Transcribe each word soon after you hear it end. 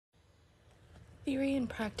Theory and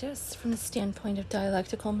Practice from the Standpoint of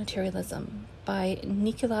Dialectical Materialism by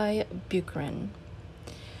Nikolai Bukharin.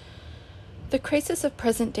 The crisis of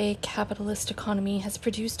present-day capitalist economy has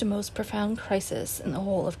produced a most profound crisis in the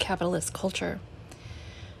whole of capitalist culture.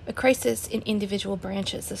 A crisis in individual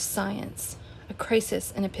branches of science, a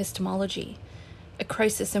crisis in epistemology, a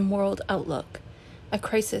crisis in world outlook, a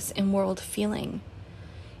crisis in world feeling.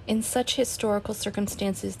 In such historical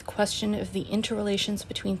circumstances, the question of the interrelations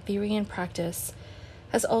between theory and practice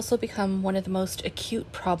has also become one of the most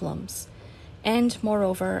acute problems, and,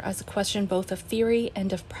 moreover, as a question both of theory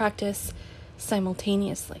and of practice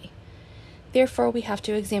simultaneously. Therefore, we have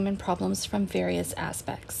to examine problems from various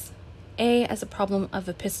aspects. A as a problem of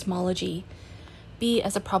epistemology, B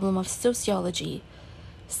as a problem of sociology,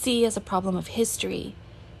 C as a problem of history,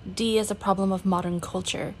 D as a problem of modern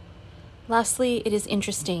culture. Lastly, it is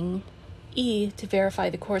interesting, E, to verify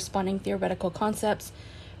the corresponding theoretical concepts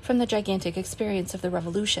from the gigantic experience of the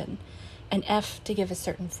revolution, and F, to give a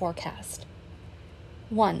certain forecast.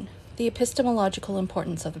 1. The epistemological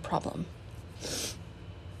importance of the problem.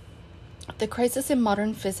 The crisis in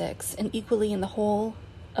modern physics, and equally in the whole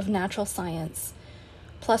of natural science,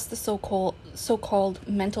 plus the so-called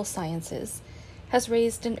mental sciences, has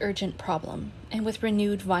raised an urgent problem, and with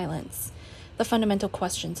renewed violence, the fundamental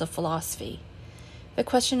questions of philosophy. The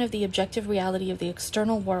question of the objective reality of the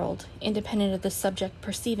external world, independent of the subject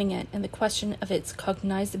perceiving it, and the question of its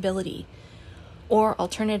cognizability, or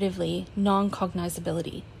alternatively,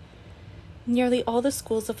 non-cognizability. Nearly all the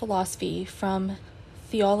schools of philosophy, from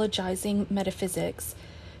theologizing metaphysics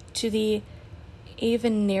to the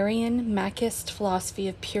Avenarian Machist philosophy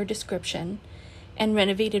of pure description, and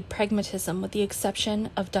renovated pragmatism with the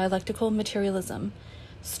exception of dialectical materialism,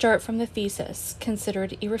 start from the thesis,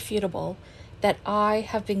 considered irrefutable, that I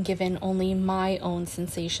have been given only my own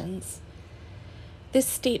sensations. This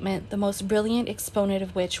statement, the most brilliant exponent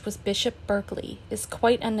of which was Bishop Berkeley, is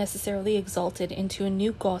quite unnecessarily exalted into a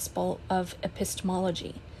new gospel of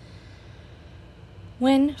epistemology.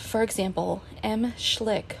 When, for example, M.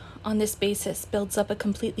 Schlick, on this basis, builds up a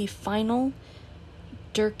completely final,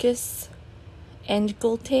 Durkheim's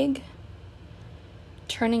endgültig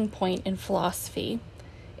turning point in philosophy,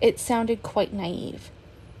 it sounded quite naive.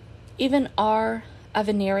 Even R.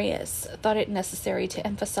 Avenarius thought it necessary to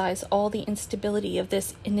emphasize all the instability of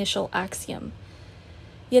this initial axiom.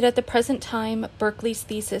 Yet at the present time, Berkeley's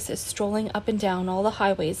thesis is strolling up and down all the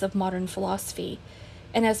highways of modern philosophy,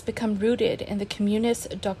 and has become rooted in the communis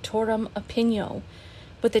doctorum opinio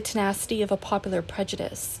with the tenacity of a popular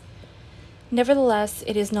prejudice. Nevertheless,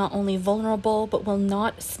 it is not only vulnerable, but will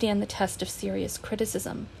not stand the test of serious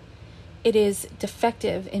criticism. It is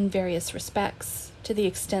defective in various respects, to the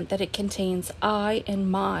extent that it contains I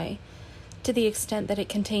and my, to the extent that it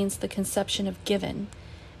contains the conception of given,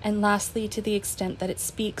 and lastly to the extent that it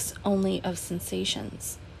speaks only of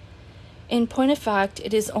sensations. In point of fact,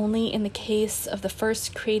 it is only in the case of the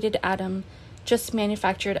first created atom, just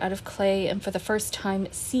manufactured out of clay and for the first time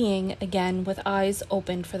seeing again with eyes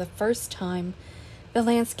opened for the first time the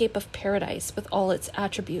landscape of paradise with all its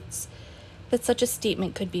attributes, that such a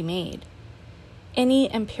statement could be made.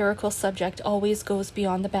 Any empirical subject always goes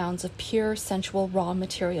beyond the bounds of pure sensual raw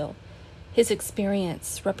material. His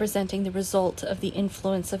experience, representing the result of the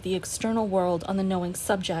influence of the external world on the knowing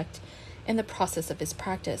subject in the process of his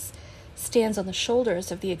practice, stands on the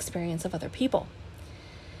shoulders of the experience of other people.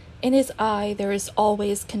 In his eye there is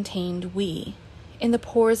always contained we. In the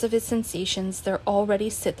pores of his sensations there already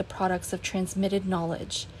sit the products of transmitted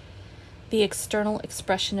knowledge. The external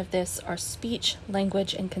expression of this are speech,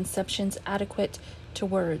 language, and conceptions adequate to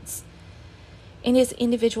words. In his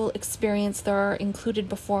individual experience there are included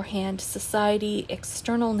beforehand society,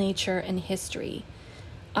 external nature, and history,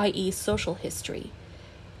 i.e. social history.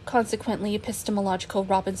 Consequently, epistemological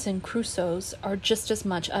Robinson Crusoes are just as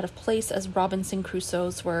much out of place as Robinson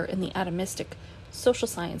Crusoes were in the atomistic social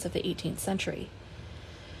science of the 18th century.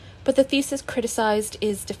 But the thesis criticized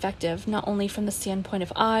is defective not only from the standpoint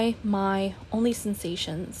of I, my, only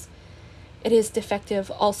sensations. It is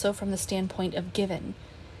defective also from the standpoint of given.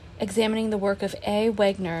 Examining the work of A.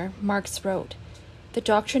 Wagner, Marx wrote, "The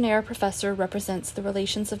doctrinaire professor represents the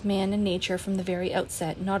relations of man and nature from the very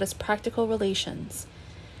outset, not as practical relations,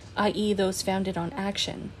 i.e. those founded on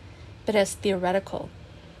action, but as theoretical.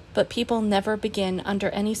 But people never begin under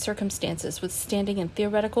any circumstances with standing in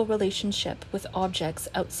theoretical relationship with objects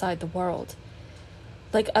outside the world.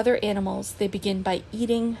 Like other animals, they begin by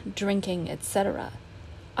eating, drinking, etc.,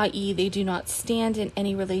 i.e. they do not stand in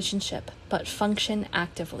any relationship, but function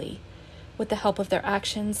actively. With the help of their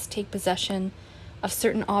actions, take possession of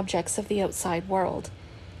certain objects of the outside world,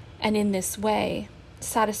 and in this way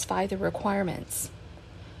satisfy the requirements.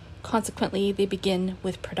 Consequently, they begin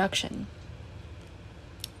with production.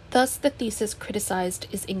 Thus, the thesis criticized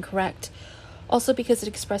is incorrect, also because it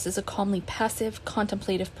expresses a calmly passive,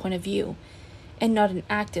 contemplative point of view, and not an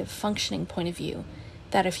active, functioning point of view,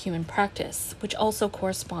 that of human practice, which also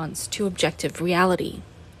corresponds to objective reality.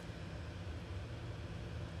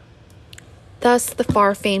 Thus, the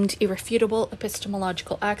far-famed, irrefutable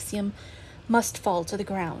epistemological axiom must fall to the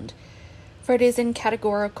ground, for it is in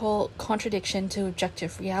categorical contradiction to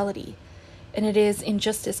objective reality, and it is in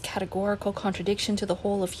just as categorical contradiction to the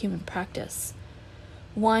whole of human practice.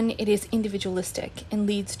 1, it is individualistic and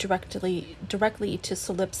leads directly to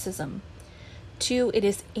solipsism. 2, it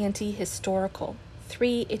is anti-historical.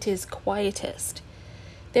 3, it is quietist.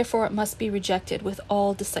 Therefore, it must be rejected with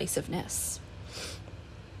all decisiveness.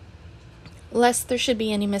 Lest there should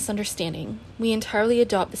be any misunderstanding, we entirely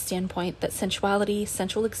adopt the standpoint that sensuality,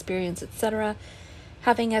 sensual experience, etc.,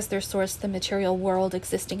 having as their source the material world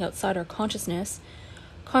existing outside our consciousness,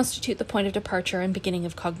 constitute the point of departure and beginning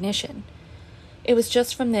of cognition. It was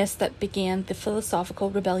just from this that began the philosophical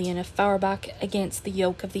rebellion of Feuerbach against the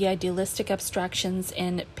yoke of the idealistic abstractions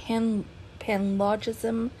and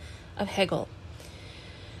panlogism of Hegel.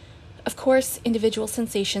 Of course, individual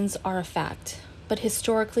sensations are a fact, but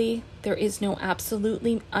historically, there is no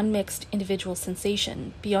absolutely unmixed individual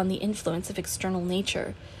sensation beyond the influence of external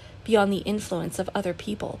nature, beyond the influence of other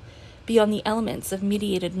people, beyond the elements of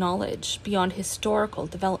mediated knowledge, beyond historical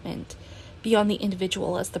development, beyond the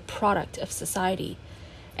individual as the product of society,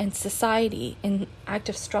 and society in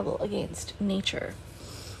active struggle against nature.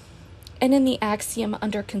 And in the axiom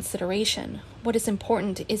under consideration, what is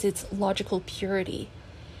important is its logical purity.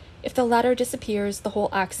 If the latter disappears, the whole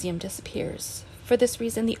axiom disappears. For this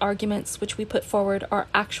reason, the arguments which we put forward are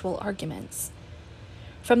actual arguments.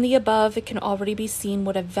 From the above, it can already be seen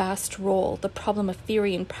what a vast role the problem of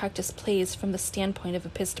theory and practice plays from the standpoint of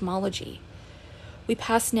epistemology. We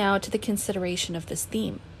pass now to the consideration of this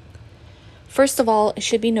theme. First of all, it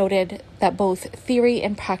should be noted that both theory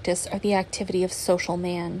and practice are the activity of social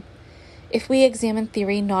man. If we examine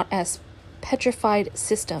theory not as petrified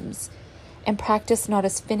systems, and practice not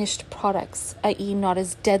as finished products, i.e. not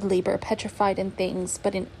as dead labor petrified in things,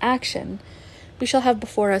 but in action, we shall have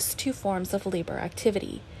before us two forms of labor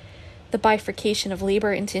activity: the bifurcation of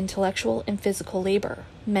labor into intellectual and physical labor,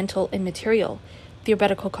 mental and material,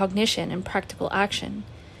 theoretical cognition and practical action.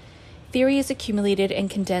 Theory is accumulated and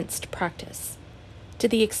condensed practice. To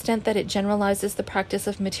the extent that it generalizes the practice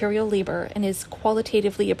of material labor and is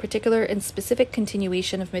qualitatively a particular and specific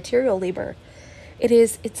continuation of material labor, it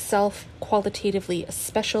is itself qualitatively a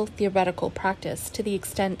special theoretical practice to the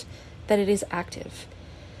extent that it is active.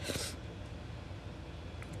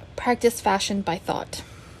 Practice fashioned by thought.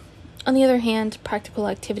 On the other hand, practical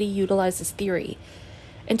activity utilizes theory,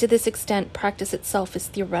 and to this extent, practice itself is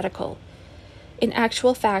theoretical. In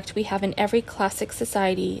actual fact, we have in every classic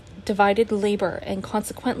society divided labor and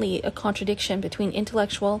consequently a contradiction between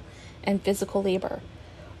intellectual and physical labor,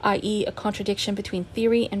 i.e., a contradiction between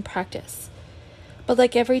theory and practice. But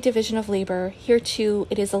like every division of labor, here too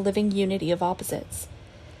it is a living unity of opposites.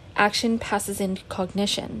 Action passes into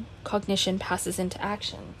cognition, cognition passes into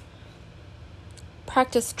action.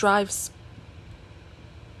 Practice drives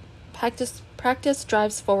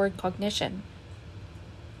forward cognition.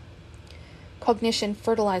 Cognition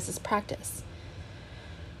fertilizes practice.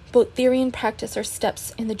 Both theory and practice are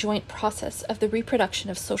steps in the joint process of the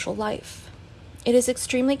reproduction of social life. It is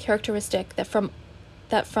extremely characteristic that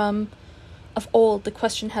from of old the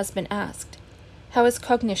question has been asked, how is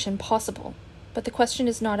cognition possible? But the question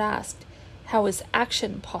is not asked, how is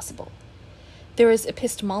action possible? There is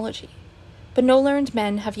epistemology, but no learned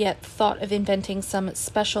men have yet thought of inventing some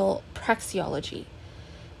special praxeology.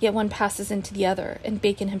 Yet one passes into the other, and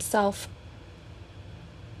Bacon himself,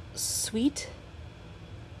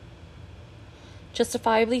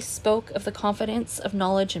 justifiably spoke of the confidence of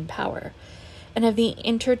knowledge and power, and of the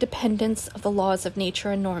interdependence of the laws of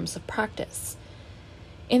nature and norms of practice.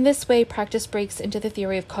 In this way, practice breaks into the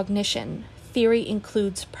theory of cognition. Theory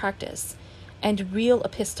includes practice, and real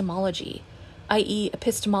epistemology, i.e.,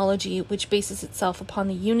 epistemology which bases itself upon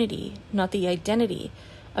the unity, not the identity,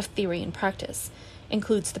 of theory and practice,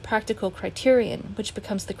 includes the practical criterion, which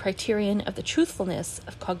becomes the criterion of the truthfulness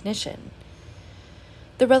of cognition.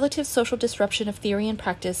 The relative social disruption of theory and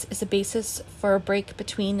practice is a basis for a break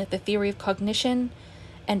between the theory of cognition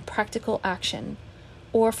and practical action,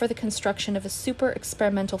 or for the construction of a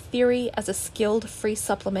super-experimental theory as a skilled free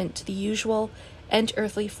supplement to the usual and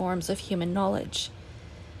earthly forms of human knowledge.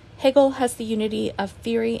 Hegel has the unity of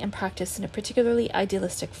theory and practice in a particularly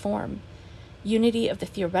idealistic form. unity of the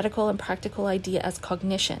theoretical and practical idea as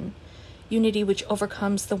cognition, unity which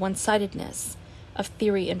overcomes the one-sidedness of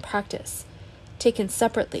theory and practice. Taken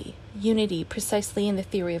separately, unity precisely in the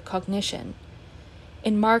theory of cognition.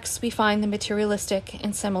 In Marx, we find the materialistic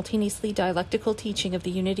and simultaneously dialectical teaching of the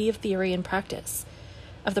unity of theory and practice,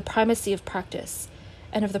 of the primacy of practice,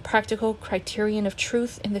 and of the practical criterion of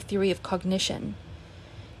truth in the theory of cognition.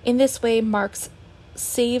 In this way, Marx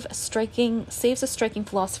saves a striking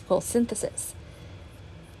philosophical synthesis,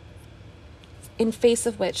 in face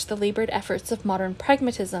of which the labored efforts of modern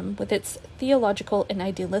pragmatism, with its theological and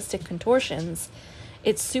idealistic contortions,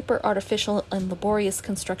 its super-artificial and laborious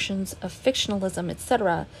constructions of fictionalism,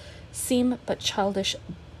 etc., seem but childish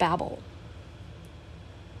babble.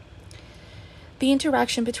 The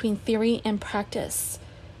interaction between theory and practice,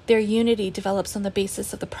 their unity develops on the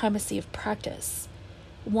basis of the primacy of practice.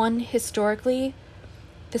 1. Historically,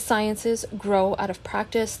 the sciences grow out of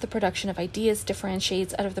practice, the production of ideas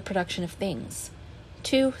differentiates out of the production of things.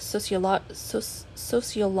 2.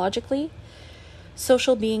 Sociologically,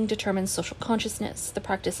 social being determines social consciousness. The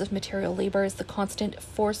practice of material labor is the constant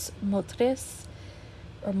force motrice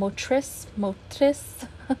of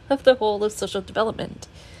the whole of social development.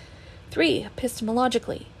 3.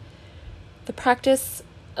 Epistemologically, the practice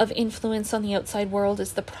of influence on the outside world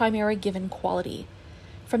is the primary given quality.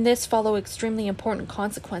 From this follow extremely important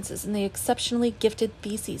consequences in the exceptionally gifted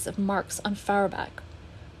theses of Marx on Feuerbach.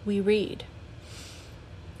 We read.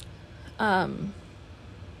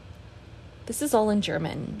 This is all in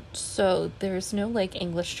German, so there's no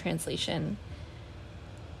English translation.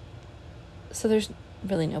 So there's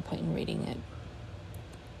really no point in reading it.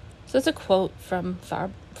 So it's a quote from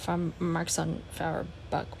Marx on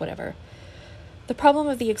Feuerbach, whatever. The problem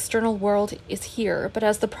of the external world is here, but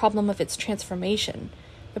as the problem of its transformation,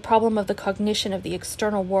 the problem of the cognition of the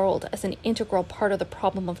external world as an integral part of the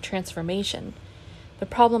problem of transformation, the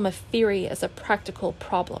problem of theory as a practical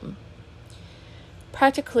problem.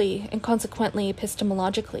 Practically, and consequently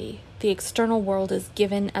epistemologically, the external world is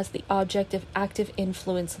given as the object of active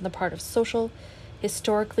influence on the part of social,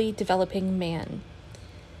 historically developing man.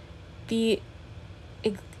 The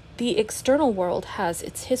external world has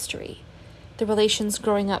its history. The relations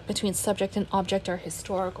growing up between subject and object are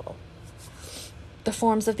historical. The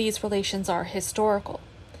forms of these relations are historical.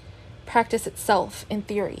 Practice itself, in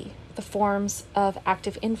theory, the forms of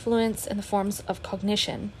active influence and the forms of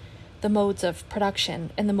cognition, the modes of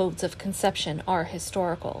production and the modes of conception are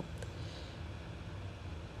historical.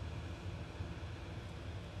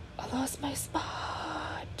 I lost my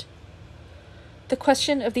spot. The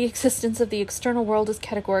question of the existence of the external world is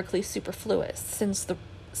categorically superfluous, since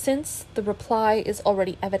the reply is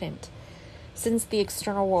already evident, since the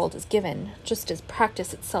external world is given, just as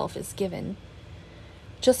practice itself is given.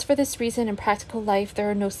 Just for this reason, in practical life,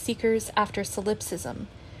 there are no seekers after solipsism.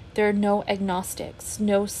 There are no agnostics,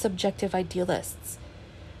 no subjective idealists.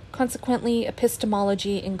 Consequently,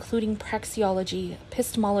 epistemology, including praxeology,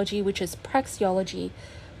 epistemology which is praxeology,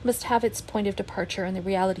 must have its point of departure in the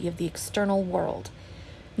reality of the external world,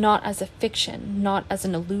 not as a fiction, not as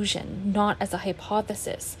an illusion, not as a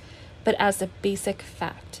hypothesis, but as a basic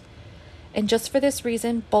fact. And just for this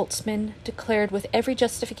reason, Boltzmann declared with every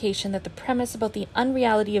justification that the premise about the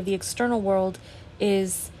unreality of the external world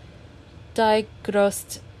is die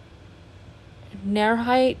Große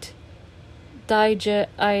Narrheit, die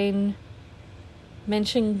ein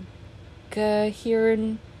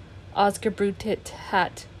Menschengehirn ausgebrutet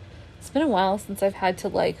hat. It's been a while since I've had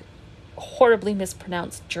to horribly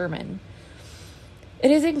mispronounce German. It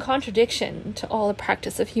is in contradiction to all the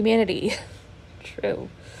practice of humanity. True.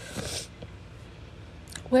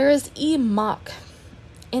 Whereas E. Mach,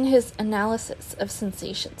 in his analysis of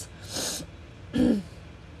sensations,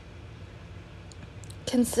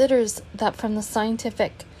 considers that from the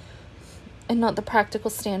scientific and not the practical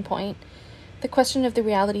standpoint, the question of the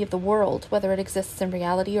reality of the world, whether it exists in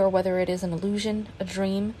reality or whether it is an illusion, a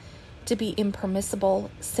dream, to be impermissible,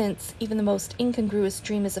 since even the most incongruous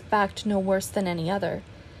dream is a fact no worse than any other.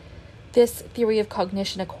 This theory of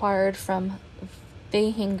cognition acquired from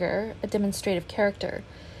Vaihinger a demonstrative character,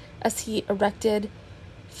 as he erected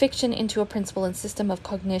fiction into a principle and system of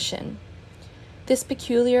cognition. This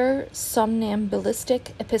peculiar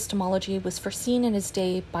somnambulistic epistemology was foreseen in his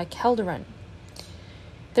day by Calderon.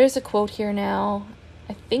 There's a quote here now.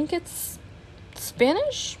 I think it's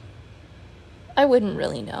Spanish? I wouldn't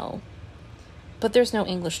really know. But there's no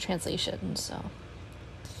English translation, so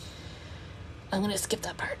I'm going to skip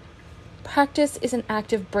that part. Practice is an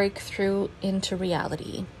active breakthrough into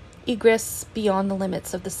reality, egress beyond the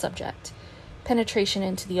limits of the subject, penetration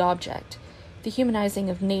into the object, the humanizing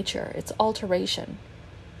of nature, its alteration.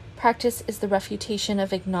 Practice is the refutation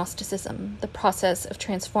of agnosticism, the process of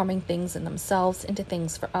transforming things in themselves into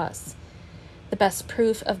things for us. The best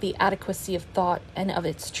proof of the adequacy of thought and of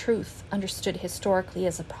its truth, understood historically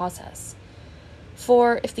as a process.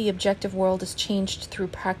 For if the objective world is changed through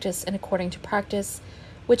practice and according to practice,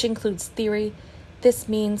 which includes theory, this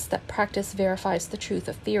means that practice verifies the truth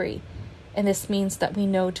of theory, and this means that we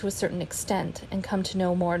know to a certain extent and come to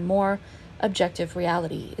know more and more objective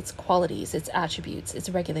reality, its qualities, its attributes, its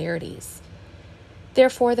regularities.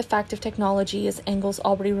 Therefore, the fact of technology, as Engels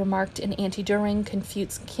already remarked in Anti-Düring,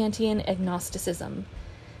 confutes Kantian agnosticism,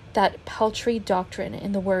 that paltry doctrine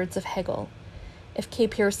in the words of Hegel. If K.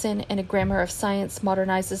 Pearson, in A Grammar of Science,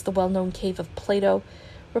 modernizes the well-known cave of Plato,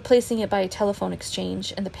 replacing it by a telephone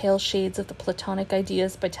exchange and the pale shades of the Platonic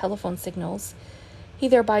ideas by telephone signals, he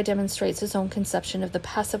thereby demonstrates his own conception of the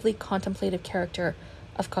passively contemplative character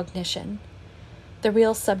of cognition. The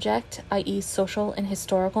real subject, i.e. social and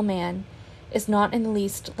historical man, is not in the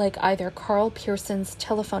least like either Karl Pearson's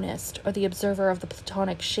telephonist or the observer of the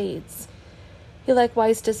Platonic shades. He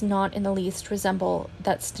likewise does not in the least resemble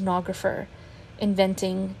that stenographer,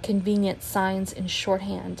 inventing convenient signs in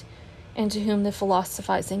shorthand, and to whom the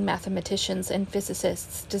philosophizing mathematicians and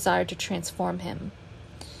physicists desire to transform him.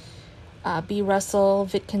 B. Russell,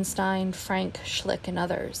 Wittgenstein, Frank, Schlick, and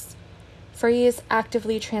others. For he is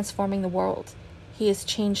actively transforming the world. He has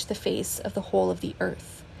changed the face of the whole of the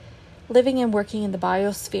earth. Living and working in the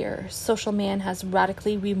biosphere, social man has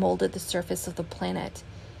radically remolded the surface of the planet.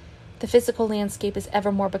 The physical landscape is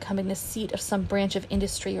ever more becoming the seat of some branch of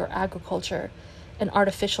industry or agriculture. An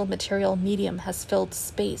artificial material medium has filled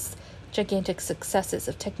space. Gigantic successes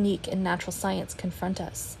of technique and natural science confront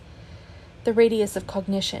us. The radius of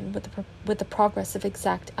cognition, with the progress of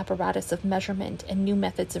exact apparatus of measurement and new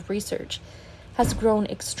methods of research, has grown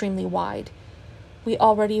extremely wide. We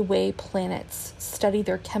already weigh planets, study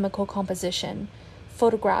their chemical composition,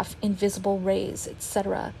 photograph invisible rays,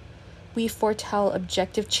 etc. We foretell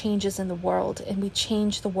objective changes in the world, and we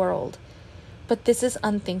change the world. But this is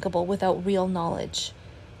unthinkable without real knowledge.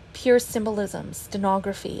 Pure symbolism,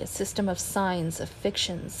 stenography, a system of signs, of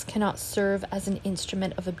fictions, cannot serve as an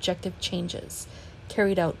instrument of objective changes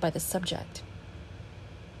carried out by the subject.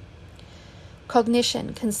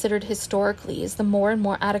 Cognition, considered historically, is the more and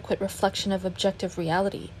more adequate reflection of objective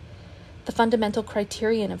reality. The fundamental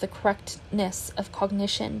criterion of the correctness of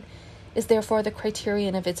cognition is therefore the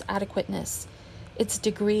criterion of its adequateness, its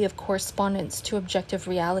degree of correspondence to objective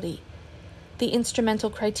reality. The instrumental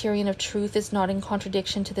criterion of truth is not in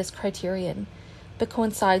contradiction to this criterion, but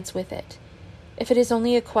coincides with it. If it is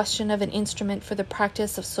only a question of an instrument for the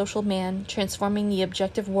practice of social man transforming the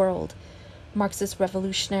objective world, Marx's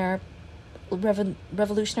revolutionary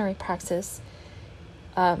praxis,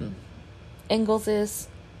 Engels's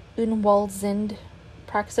Unwaldsend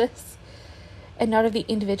praxis, and not of the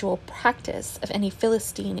individual practice of any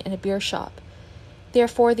Philistine in a beer shop.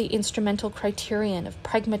 Therefore, the instrumental criterion of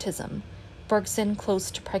pragmatism, Bergson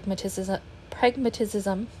close to pragmatism,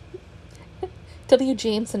 W.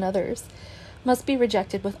 James and others, must be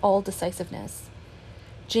rejected with all decisiveness.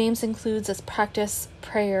 James includes as practice,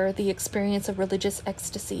 prayer, the experience of religious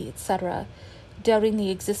ecstasy, etc. Doubting the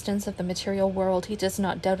existence of the material world, he does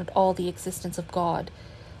not doubt at all the existence of God,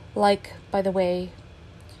 like, by the way,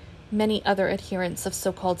 many other adherents of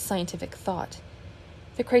so-called scientific thought.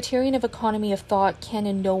 The criterion of economy of thought can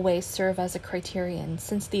in no way serve as a criterion,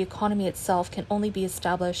 since the economy itself can only be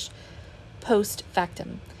established post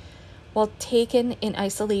factum. While taken in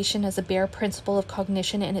isolation as a bare principle of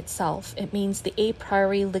cognition in itself, it means the a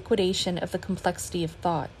priori liquidation of the complexity of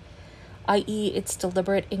thought, i.e. its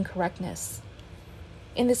deliberate incorrectness.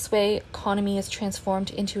 In this way, economy is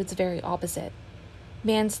transformed into its very opposite.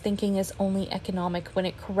 Man's thinking is only economic when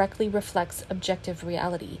it correctly reflects objective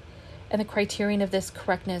reality, and the criterion of this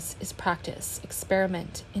correctness is practice,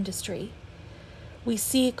 experiment, industry. We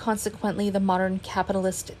see, consequently, the modern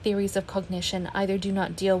capitalist theories of cognition either do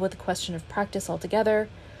not deal with the question of practice altogether,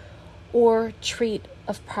 or treat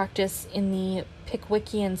of practice in the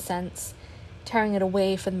Pickwickian sense, tearing it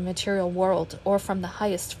away from the material world or from the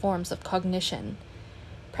highest forms of cognition,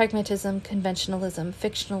 pragmatism, conventionalism,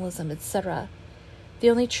 fictionalism, etc.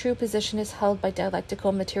 The only true position is held by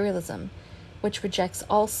dialectical materialism, which rejects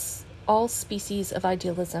all species of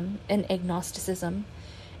idealism and agnosticism,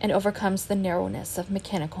 and overcomes the narrowness of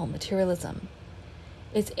mechanical materialism.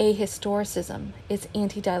 Its ahistoricism, its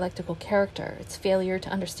anti-dialectical character, its failure to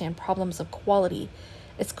understand problems of quality,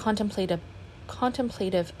 its contemplative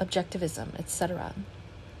objectivism, etc.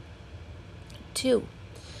 2.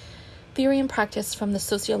 Theory and practice from the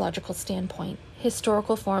sociological standpoint,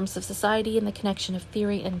 historical forms of society and the connection of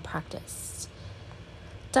theory and practice.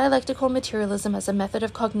 Dialectical materialism as a method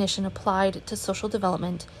of cognition applied to social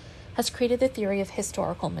development has created the theory of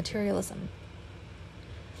historical materialism.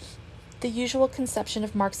 The usual conception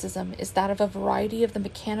of Marxism is that of a variety of the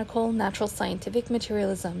mechanical, natural scientific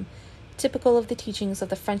materialism typical of the teachings of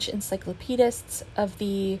the French encyclopedists of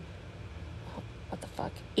the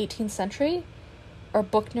 18th century, or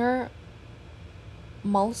Buchner,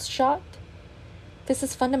 Malschott. This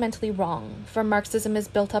is fundamentally wrong, for Marxism is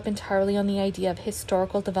built up entirely on the idea of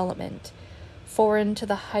historical development, foreign to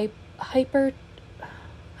the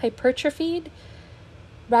hypertrophied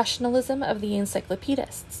rationalism of the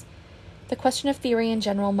encyclopedists. The question of theory in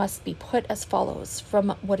general must be put as follows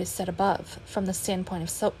from what is said above, from the standpoint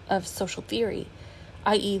of social theory,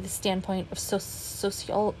 i.e. the standpoint of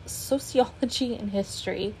sociology and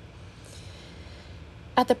history.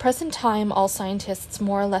 At the present time, all scientists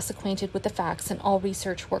more or less acquainted with the facts and all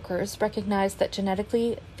research workers recognize that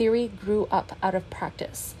genetically theory grew up out of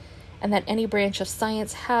practice, and that any branch of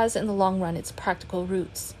science has in the long run its practical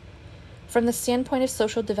roots. From the standpoint of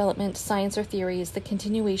social development, science or theory is the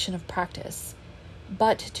continuation of practice.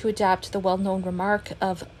 But, to adapt the well-known remark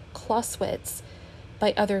of Clausewitz,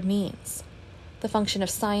 by other means. The function of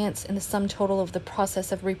science in the sum total of the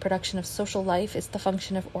process of reproduction of social life is the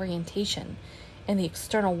function of orientation in the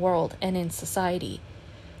external world and in society.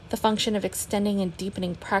 The function of extending and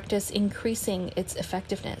deepening practice, increasing its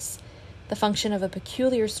effectiveness. The function of a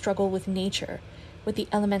peculiar struggle with nature, with the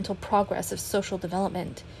elemental progress of social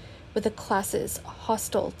development, with the classes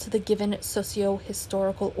hostile to the given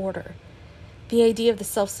socio-historical order. The idea of the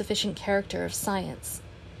self-sufficient character of science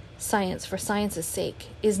for science's sake,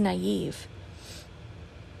 is naive.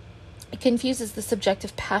 It confuses the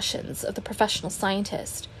subjective passions of the professional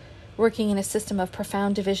scientist, working in a system of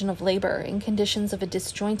profound division of labor in conditions of a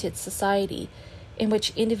disjointed society in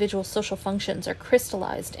which individual social functions are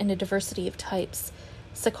crystallized in a diversity of types,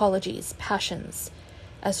 psychologies, passions.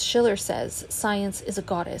 As Schiller says, science is a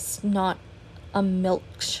goddess, not a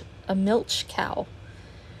milch cow.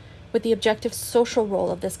 With the objective social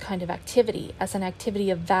role of this kind of activity as an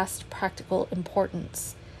activity of vast practical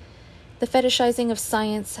importance. The fetishizing of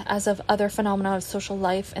science as of other phenomena of social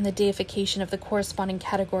life and the deification of the corresponding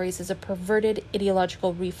categories is a perverted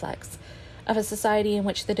ideological reflex of a society in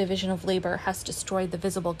which the division of labor has destroyed the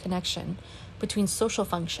visible connection between social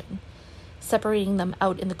function, separating them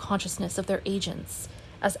out in the consciousness of their agents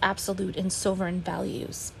as absolute and sovereign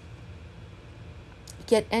values.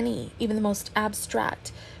 Yet any, even the most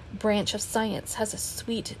abstract, branch of science has a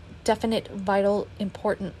sweet, definite, vital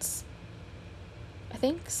importance. I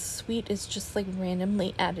think sweet is just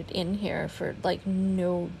randomly added in here for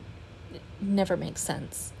never makes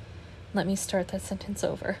sense. Let me start that sentence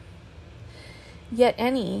over. Yet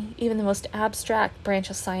any, even the most abstract branch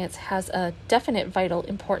of science has a definite vital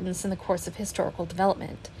importance in the course of historical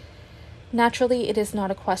development. Naturally, it is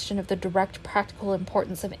not a question of the direct practical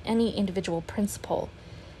importance of any individual principle,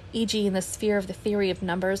 e.g. in the sphere of the theory of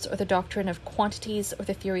numbers or the doctrine of quantities or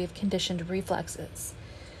the theory of conditioned reflexes.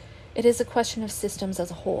 It is a question of systems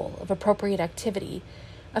as a whole, of appropriate activity,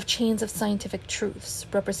 of chains of scientific truths,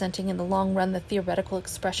 representing in the long run the theoretical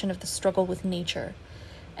expression of the struggle with nature,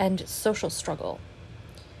 and the social struggle.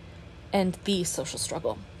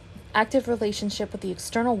 Active relationship with the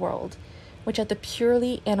external world, which at the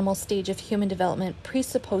purely animal stage of human development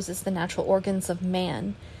presupposes the natural organs of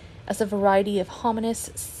man as a variety of hominis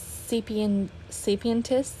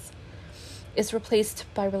sapientis, is replaced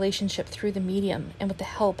by relationship through the medium and with the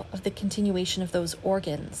help of the continuation of those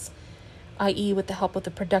organs, i.e. with the help of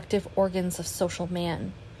the productive organs of social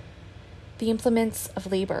man, the implements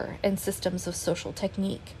of labor and systems of social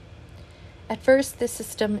technique. At first, this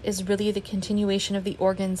system is really the continuation of the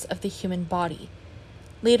organs of the human body.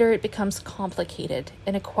 Later, it becomes complicated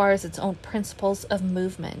and acquires its own principles of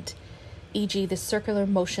movement, e.g. the circular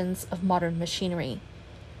motions of modern machinery.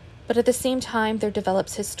 But at the same time, there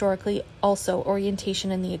develops historically also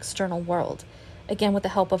orientation in the external world, again with the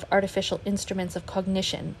help of artificial instruments of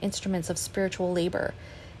cognition, instruments of spiritual labor,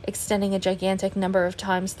 extending a gigantic number of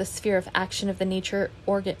times the sphere of action of the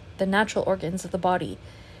natural organs of the body,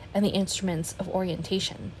 and the instruments of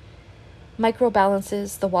orientation.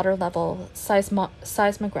 Microbalances, the water level,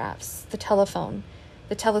 seismographs, the telephone,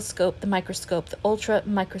 the telescope, the microscope, the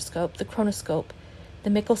ultra-microscope, the chronoscope, the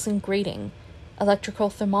Michelson grating, electrical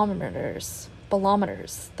thermometers,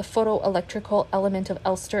 bolometers, the photoelectrical element of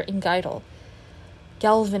Elster and Geisel,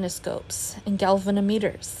 galvanoscopes and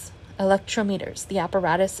galvanometers, electrometers, the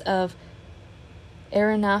apparatus of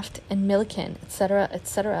Aeronaft and Millikan, etc.,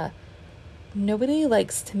 etc. Nobody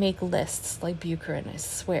likes to make lists like Bukharin, I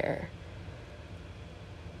swear.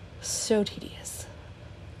 So tedious.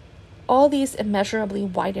 All these immeasurably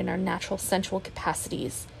widen our natural sensual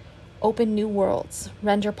capacities, open new worlds,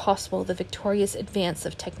 render possible the victorious advance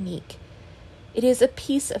of technique. It is a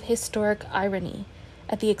piece of historic irony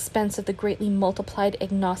at the expense of the greatly multiplied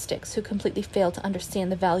agnostics who completely fail to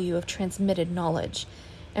understand the value of transmitted knowledge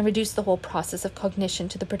and reduce the whole process of cognition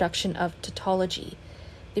to the production of tautology.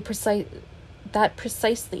 That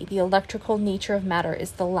precisely the electrical nature of matter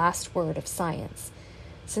is the last word of science,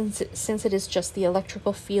 since it is just the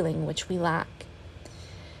electrical feeling which we lack.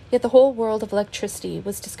 Yet the whole world of electricity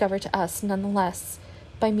was discovered to us nonetheless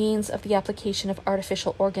by means of the application of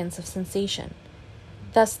artificial organs of sensation.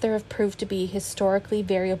 Thus there have proved to be historically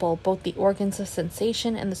variable both the organs of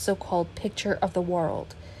sensation and the so-called picture of the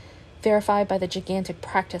world, verified by the gigantic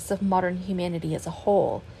practice of modern humanity as a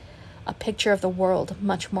whole, a picture of the world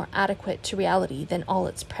much more adequate to reality than all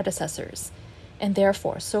its predecessors, and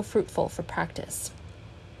therefore so fruitful for practice.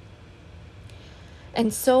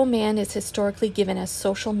 And so man is historically given as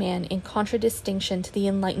social man in contradistinction to the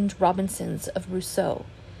enlightened Robinsons of Rousseau,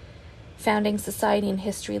 founding society and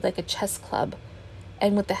history like a chess club,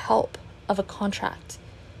 and with the help of a contract.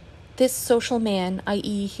 This social man,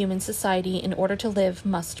 i.e. human society, in order to live,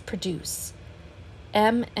 must produce.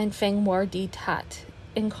 M and Fengmour di Tat,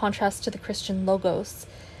 in contrast to the Christian logos,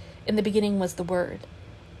 in the beginning was the word.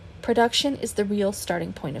 Production is the real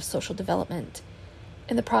starting point of social development.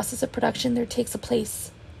 In the process of production, there takes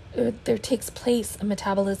place a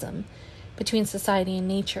metabolism between society and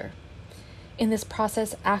nature. In this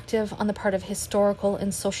process, active on the part of historical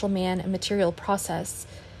and social man and material process,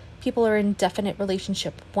 people are in definite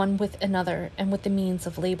relationship one with another and with the means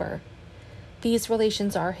of labor. These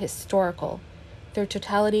relations are historical. Their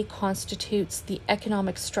totality constitutes the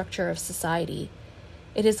economic structure of society.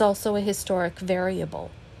 It is also a historic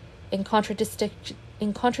variable. In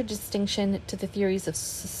contradistinction to the theories of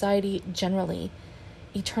society generally,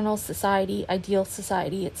 eternal society, ideal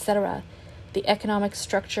society, etc., the economic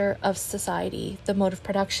structure of society, the mode of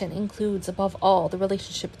production, includes, above all, the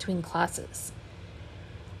relationship between classes.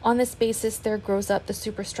 On this basis, there grows up the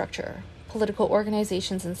superstructure, political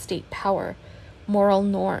organizations and state power, moral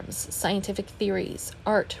norms, scientific theories,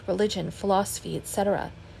 art, religion, philosophy,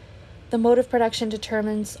 etc. The mode of production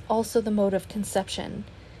determines also the mode of conception.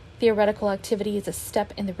 Theoretical activity is a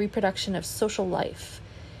step in the reproduction of social life.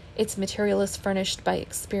 Its material is furnished by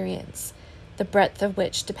experience, the breadth of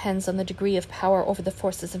which depends on the degree of power over the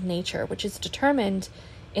forces of nature, which is determined,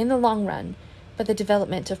 in the long run, by the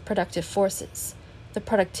development of productive forces, the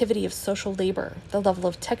productivity of social labor, the level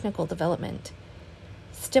of technical development.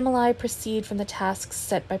 Stimuli proceed from the tasks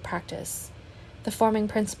set by practice. The forming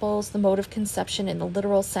principles, the mode of conception in the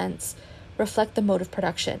literal sense, reflect the mode of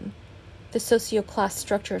production. The socio-class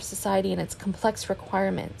structure of society and its complex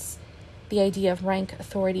requirements, the idea of rank,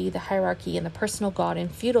 authority, the hierarchy, and the personal god in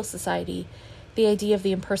feudal society, the idea of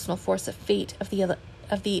the impersonal force of fate, of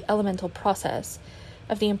the elemental process,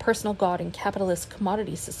 of the impersonal god in capitalist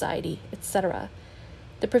commodity society, etc.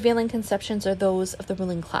 The prevailing conceptions are those of the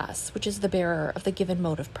ruling class, which is the bearer of the given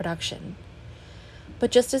mode of production.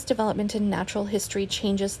 But just as development in natural history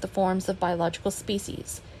changes the forms of biological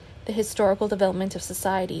species, the historical development of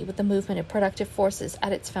society, with the movement of productive forces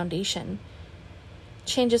at its foundation,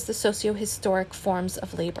 changes the socio-historic forms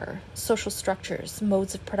of labor, social structures,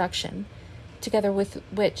 modes of production, together with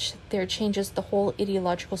which there changes the whole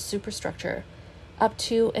ideological superstructure, up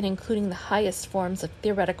to and including the highest forms of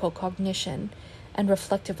theoretical cognition and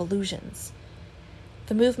reflective illusions.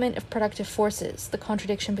 The movement of productive forces, the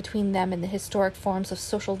contradiction between them and the historic forms of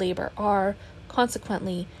social labor are,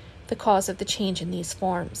 consequently, the cause of the change in these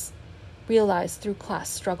forms, realized through class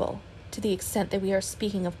struggle, to the extent that we are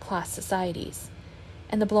speaking of class societies,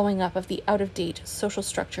 and the blowing up of the out-of-date social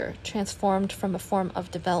structure transformed from a form of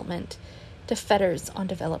development to fetters on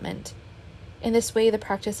development. In this way, the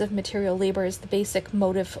practice of material labor is the basic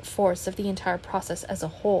motive force of the entire process as a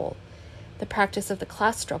whole. The practice of the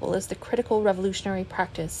class struggle is the critical revolutionary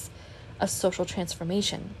practice of social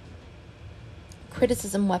transformation.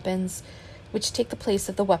 Criticism weapons, which take the place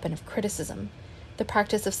of the weapon of criticism. The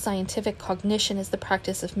practice of scientific cognition is the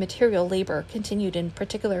practice of material labor continued in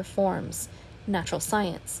particular forms, natural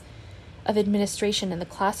science, of administration in the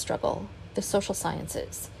class struggle, the social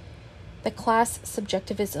sciences. The class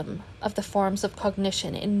subjectivism of the forms of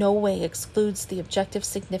cognition in no way excludes the objective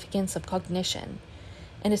significance of cognition.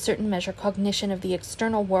 In a certain measure, cognition of the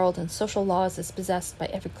external world and social laws is possessed by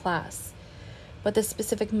every class, but the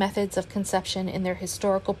specific methods of conception in their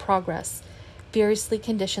historical progress variously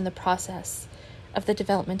condition the process of the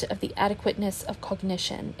development of the adequateness of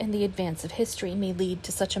cognition, and the advance of history may lead to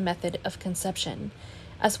such a method of conception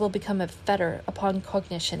as will become a fetter upon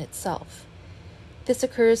cognition itself. This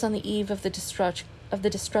occurs on the eve of the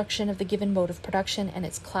destruction of the given mode of production and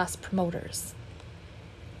its class promoters.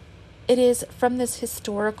 It is from this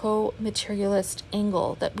historico-materialist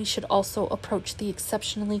angle that we should also approach the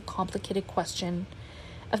exceptionally complicated question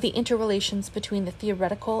of the interrelations between the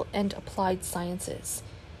theoretical and applied sciences.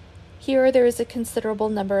 Here there is a considerable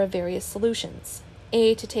number of various solutions.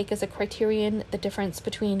 A, to take as a criterion the difference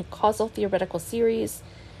between causal theoretical series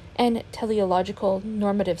and teleological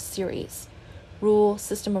normative series, rule,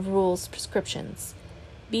 system of rules, prescriptions.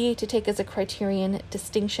 B, to take as a criterion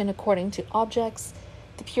distinction according to objects.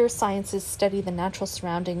 The pure sciences study the natural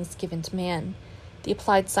surroundings given to man, the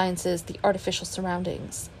applied sciences, the artificial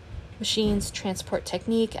surroundings, machines, transport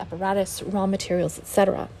technique, apparatus, raw materials,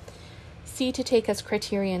 etc. C, to take as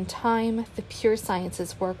criterion time. The pure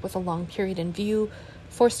sciences work with a long period in view,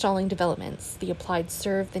 forestalling developments. The applied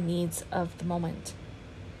serve the needs of the moment.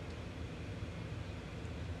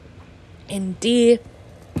 And D,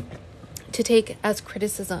 to take as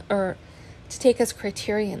criterion,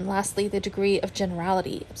 lastly, the degree of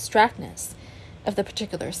generality, abstractness of the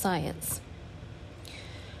particular science.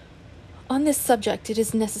 On this subject, it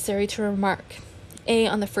is necessary to remark, A,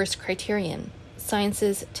 on the first criterion,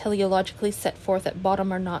 sciences teleologically set forth at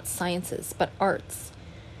bottom are not sciences, but arts.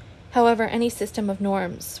 However, any system of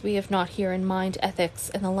norms, we have not here in mind ethics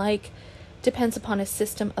and the like, depends upon a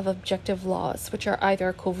system of objective laws, which are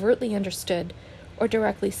either covertly understood or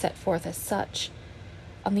directly set forth as such.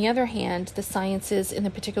 On the other hand, the sciences, in the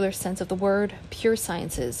particular sense of the word, pure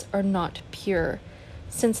sciences, are not pure,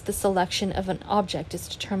 since the selection of an object is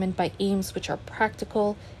determined by aims which are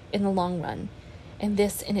practical in the long run, and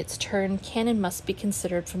this, in its turn, can and must be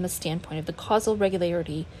considered from the standpoint of the causal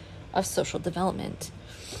regularity of social development.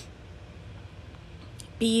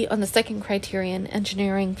 B, on the second criterion,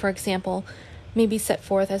 engineering, for example, may be set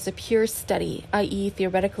forth as a pure study, i.e.,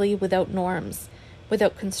 theoretically without norms,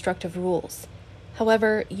 without constructive rules.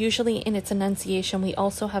 However, usually in its enunciation we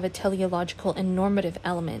also have a teleological and normative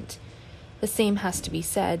element. The same has to be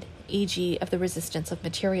said, e.g., of the resistance of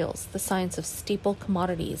materials, the science of staple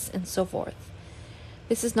commodities, and so forth.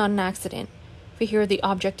 This is not an accident, for here the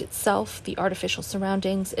object itself, the artificial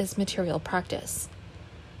surroundings, is material practice.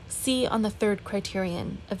 C, on the third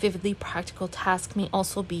criterion, a vividly practical task may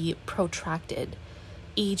also be protracted,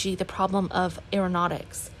 e.g., the problem of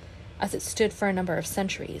aeronautics, as it stood for a number of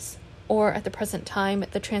centuries, or at the present time,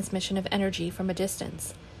 the transmission of energy from a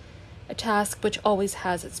distance, a task which always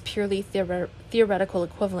has its purely theoretical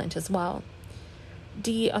equivalent as well.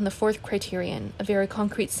 D, on the fourth criterion, a very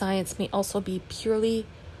concrete science may also be purely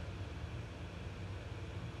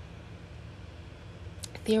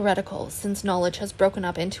theoretical, since knowledge has broken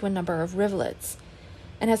up into a number of rivulets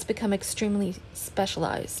and has become extremely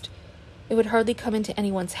specialized. It would hardly come into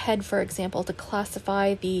anyone's head, for example, to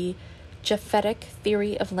classify the Japhetic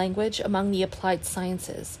theory of language among the applied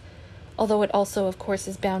sciences, although it also, of course,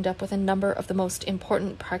 is bound up with a number of the most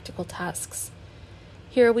important practical tasks.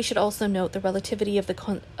 Here we should also note the relativity of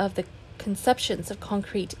the conceptions of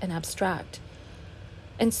concrete and abstract.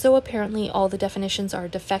 And so apparently all the definitions are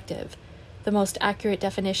defective. The most accurate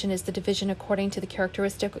definition is the division according to the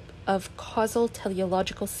characteristic of causal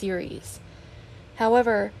teleological series.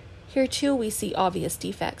 However, here too we see obvious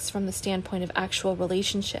defects from the standpoint of actual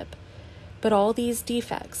relationship, but all these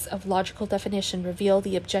defects of logical definition reveal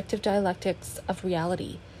the objective dialectics of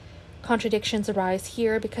reality. Contradictions arise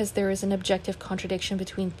here because there is an objective contradiction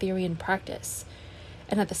between theory and practice,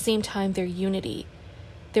 and at the same time their unity.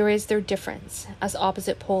 There is their difference as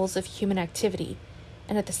opposite poles of human activity,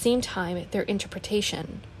 and at the same time their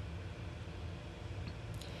interpretation.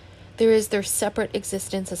 There is their separate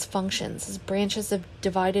existence as functions, as branches of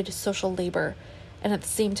divided social labor, and at the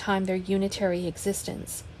same time their unitary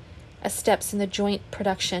existence, as steps in the joint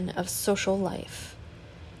production of social life.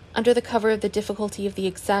 Under the cover of the difficulty of the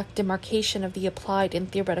exact demarcation of the applied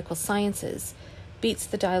and theoretical sciences beats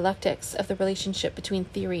the dialectics of the relationship between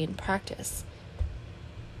theory and practice,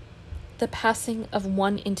 the passing of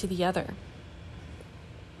one into the other,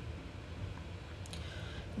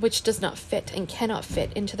 which does not fit and cannot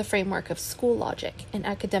fit into the framework of school logic and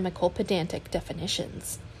academical pedantic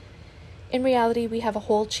definitions. In reality, we have a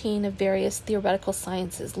whole chain of various theoretical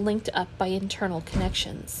sciences linked up by internal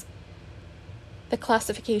connections. The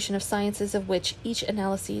classification of sciences of which each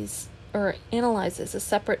analyzes a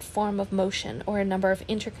separate form of motion or a number of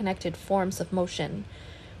interconnected forms of motion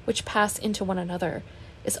which pass into one another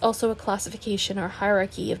is also a classification or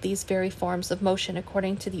hierarchy of these very forms of motion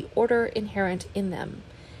according to the order inherent in them,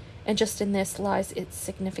 and just in this lies its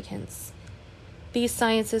significance. These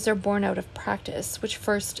sciences are born out of practice, which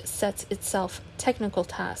first sets itself technical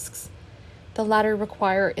tasks. The latter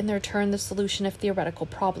require, in their turn, the solution of theoretical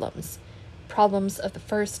problems of the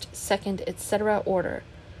first, second, etc. order,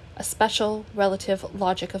 a special, relative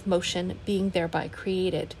logic of motion being thereby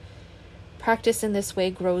created. Practice in this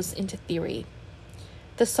way grows into theory.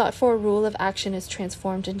 The sought-for rule of action is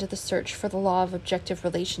transformed into the search for the law of objective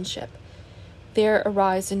relationship. There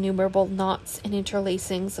arise innumerable knots and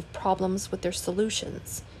interlacings of problems with their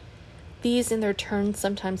solutions. These, in their turn,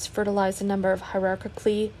 sometimes fertilize a number of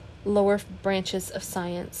hierarchically lower branches of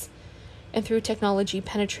science, and through technology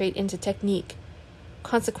penetrate into technique,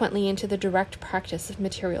 consequently into the direct practice of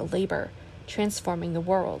material labor, transforming the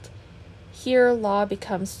world. Here, law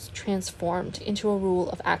becomes transformed into a rule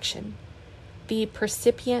of action. The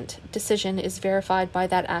percipient decision is verified by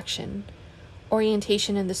that action.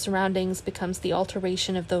 Orientation in the surroundings becomes the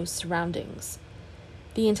alteration of those surroundings.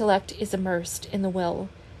 The intellect is immersed in the will.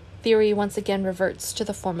 Theory once again reverts to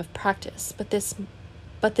the form of practice, but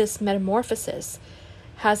this metamorphosis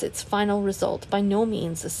has its final result by no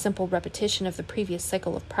means a simple repetition of the previous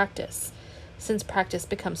cycle of practice, since practice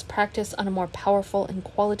becomes practice on a more powerful and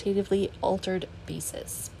qualitatively altered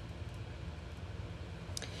basis.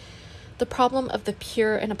 The problem of the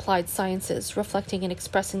pure and applied sciences, reflecting and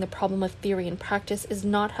expressing the problem of theory and practice, is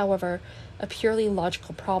not, however, a purely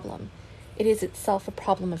logical problem. It is itself a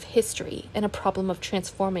problem of history and a problem of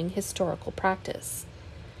transforming historical practice.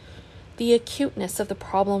 The acuteness of the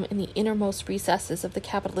problem in the innermost recesses of the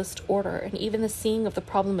capitalist order, and even the seeing of the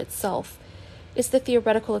problem itself, is the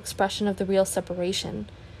theoretical expression of the real separation,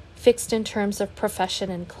 fixed in terms of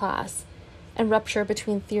profession and class, and rupture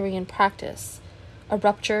between theory and practice, a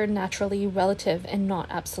rupture naturally relative and not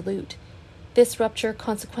absolute. This rupture,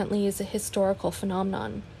 consequently, is a historical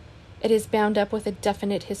phenomenon. It is bound up with a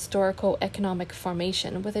definite historico-economic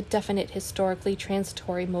formation, with a definite historically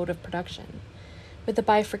transitory mode of production, with the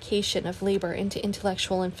bifurcation of labor into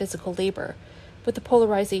intellectual and physical labor, with the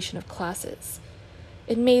polarization of classes.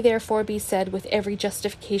 It may therefore be said with every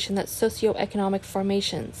justification that socio-economic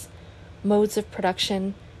formations, modes of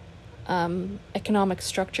production, economic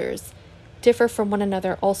structures, differ from one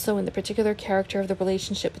another also in the particular character of the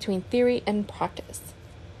relationship between theory and practice.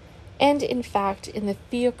 And in fact, in the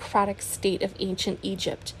theocratic state of ancient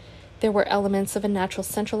Egypt, there were elements of a natural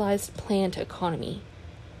centralized planned economy.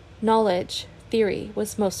 Knowledge, theory,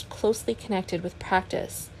 was most closely connected with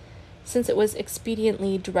practice, since it was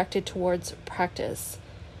expediently directed towards practice.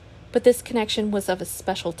 But this connection was of a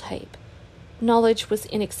special type. Knowledge was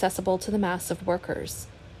inaccessible to the mass of workers.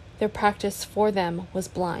 Their practice for them was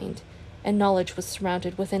blind, and knowledge was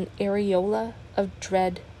surrounded with an aureola of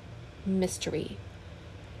dread mystery.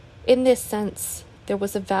 In this sense, there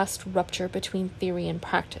was a vast rupture between theory and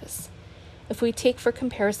practice. If we take for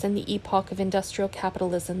comparison the epoch of industrial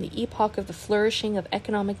capitalism, the epoch of the flourishing of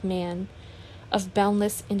economic man, of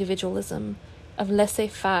boundless individualism, of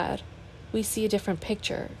laissez-faire, we see a different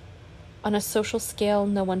picture. On a social scale,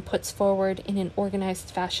 no one puts forward in an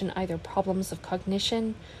organized fashion either problems of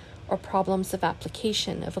cognition or problems of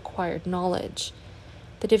application of acquired knowledge.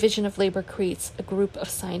 The division of labor creates a group of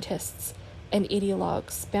scientists and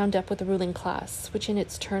ideologues bound up with the ruling class, which in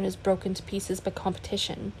its turn is broken to pieces by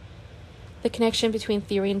competition. The connection between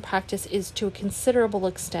theory and practice is to a considerable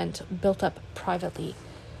extent built up privately,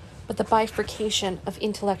 but the bifurcation of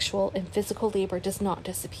intellectual and physical labor does not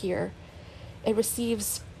disappear. It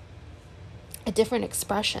receives a different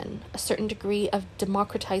expression, a certain degree of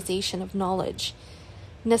democratization of knowledge,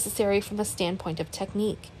 necessary from a standpoint of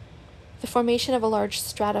technique, the formation of a large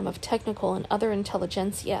stratum of technical and other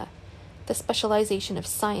intelligentsia, the specialization of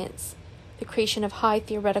science, the creation of high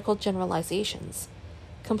theoretical generalizations,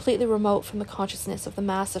 completely remote from the consciousness of the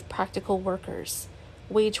mass of practical workers,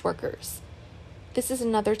 wage workers. This is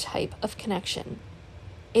another type of connection.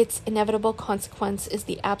 Its inevitable consequence is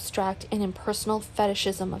the abstract and impersonal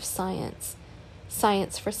fetishism of science,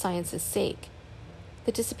 science for science's sake,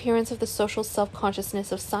 the disappearance of the social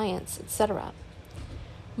self-consciousness of science, etc.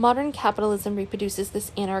 Modern capitalism reproduces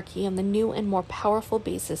this anarchy on the new and more powerful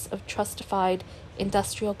basis of trustified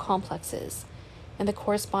industrial complexes and the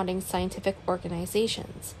corresponding scientific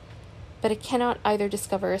organizations, but it cannot either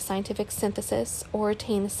discover a scientific synthesis or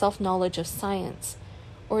attain self-knowledge of science,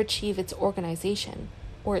 or achieve its organization,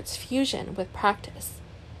 or its fusion with practice.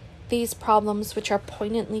 These problems, which are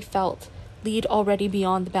poignantly felt, lead already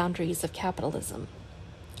beyond the boundaries of capitalism.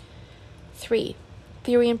 3.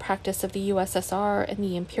 Theory and practice of the USSR and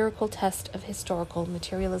the empirical test of historical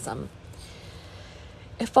materialism.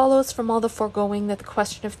 It follows from all the foregoing that the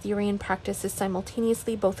question of theory and practice is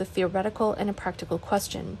simultaneously both a theoretical and a practical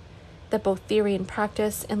question, that both theory and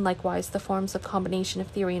practice, and likewise the forms of combination of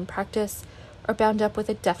theory and practice, are bound up with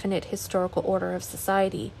a definite historical order of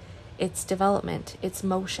society, its development, its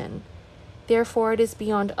motion. Therefore, it is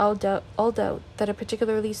beyond all doubt that a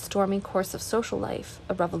particularly stormy course of social life,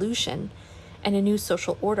 a revolution, and a new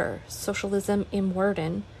social order, socialism im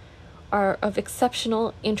Werden, are of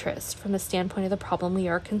exceptional interest from the standpoint of the problem we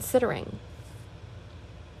are considering.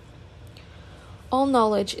 All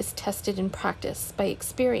knowledge is tested in practice by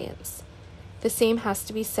experience. The same has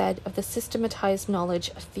to be said of the systematized knowledge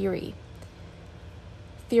of theory,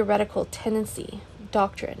 theoretical tendency,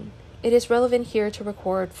 doctrine. It is relevant here to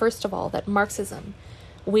record, first of all, that Marxism,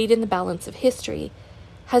 weighed in the balance of history,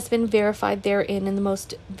 has been verified therein in the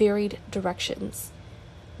most varied directions.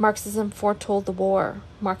 Marxism foretold the war.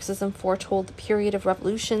 Marxism foretold the period of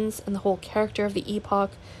revolutions and the whole character of the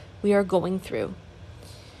epoch we are going through.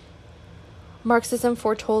 Marxism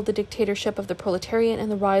foretold the dictatorship of the proletariat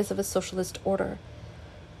and the rise of a socialist order.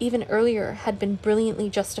 Even earlier had been brilliantly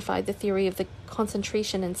justified the theory of the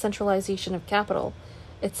concentration and centralization of capital,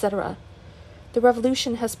 etc. The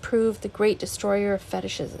revolution has proved the great destroyer of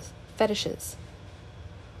fetishes,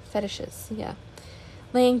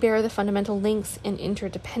 laying bare the fundamental links and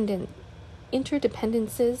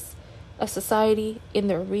interdependences of society in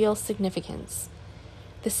their real significance.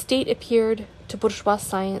 The state appeared to bourgeois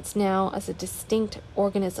science now as a distinct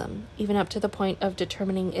organism, even up to the point of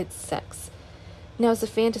determining its sex, now as a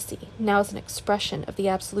fantasy, now as an expression of the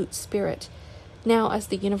absolute spirit, now as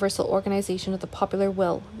the universal organization of the popular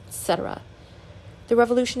will, etc. The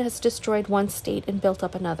revolution has destroyed one state and built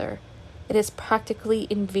up another. It has practically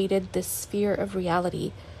invaded this sphere of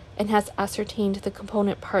reality and has ascertained the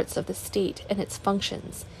component parts of the state and its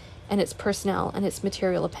functions, and its personnel and its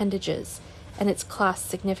material appendages, and its class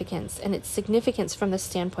significance, and its significance from the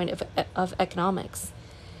standpoint of economics.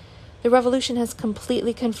 The revolution has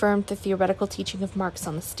completely confirmed the theoretical teaching of Marx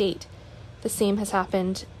on the state. The same has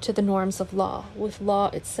happened to the norms of law, with law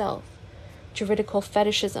itself. Juridical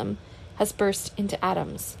fetishism has burst into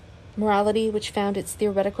atoms. Morality, which found its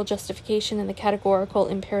theoretical justification in the categorical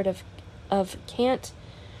imperative of Kant,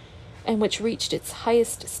 and which reached its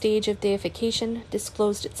highest stage of deification,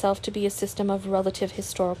 disclosed itself to be a system of relative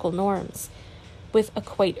historical norms, with a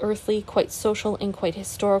quite earthly, quite social, and quite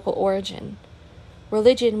historical origin.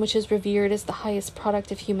 Religion, which is revered as the highest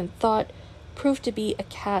product of human thought, proved to be a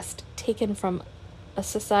caste taken from a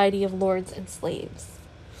society of lords and slaves,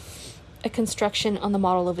 a construction on the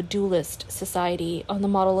model of a dualist society, on the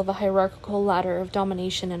model of a hierarchical ladder of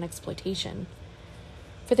domination and exploitation.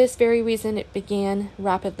 For this very reason, it began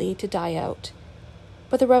rapidly to die out.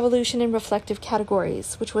 But the revolution in reflective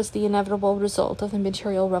categories, which was the inevitable result of the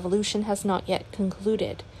material revolution, has not yet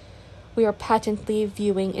concluded. We are patently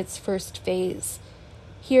viewing its first phase.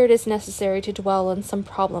 Here it is necessary to dwell on some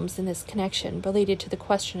problems in this connection related to the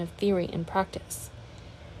question of theory and practice.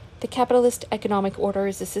 The capitalist economic order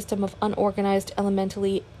is a system of unorganized,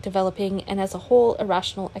 elementally developing, and as a whole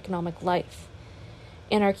irrational economic life.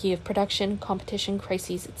 Anarchy of production, competition,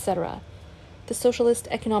 crises, etc. The socialist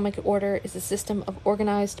economic order is a system of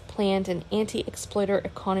organized, planned, and anti-exploiter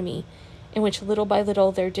economy, in which little by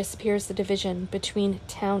little there disappears the division between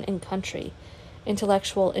town and country,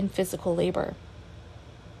 intellectual and physical labor.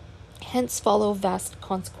 Hence follow vast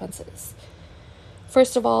consequences.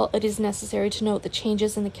 First of all, it is necessary to note the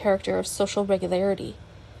changes in the character of social regularity.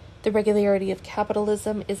 The regularity of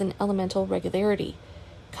capitalism is an elemental regularity,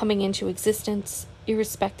 coming into existence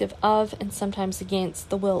irrespective of and sometimes against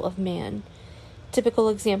the will of man. Typical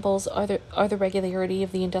examples are the regularity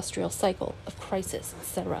of the industrial cycle, of crisis,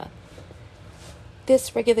 etc.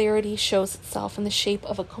 This regularity shows itself in the shape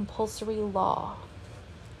of a compulsory law.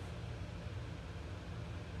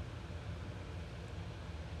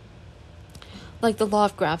 Like the law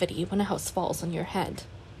of gravity when a house falls on your head.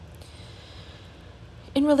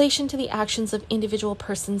 In relation to the actions of individual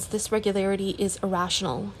persons, this regularity is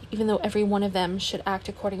irrational, even though every one of them should act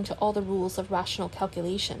according to all the rules of rational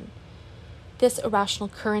calculation. This irrational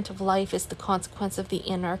current of life is the consequence of the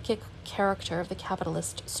anarchic character of the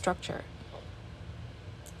capitalist structure.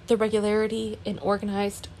 The regularity in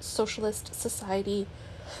organized socialist society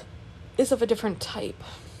is of a different type.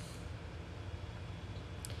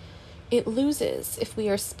 It loses, if we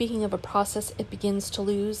are speaking of a process it begins to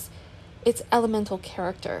lose, its elemental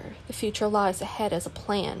character. The future lies ahead as a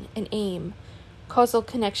plan, an aim. Causal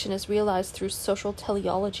connection is realized through social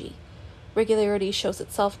teleology. Regularity shows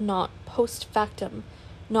itself not post factum,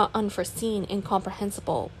 not unforeseen,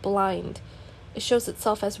 incomprehensible, blind. It shows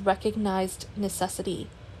itself as recognized necessity.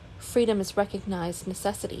 Freedom is recognized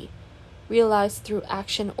necessity, realized through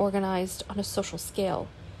action organized on a social scale.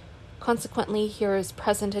 Consequently, here is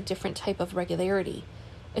present a different type of regularity,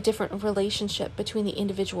 a different relationship between the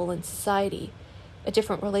individual and society. a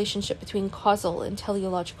different relationship between causal and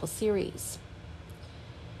teleological series.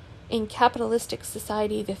 In capitalistic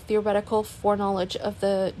society, the theoretical foreknowledge of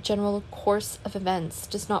the general course of events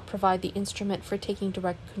does not provide the instrument for taking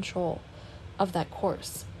direct control of that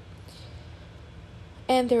course.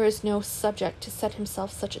 And there is no subject to set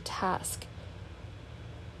himself such a task.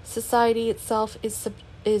 Society itself is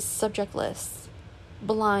subjectless,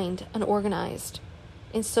 blind, unorganized.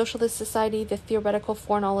 In socialist society, the theoretical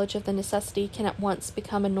foreknowledge of the necessity can at once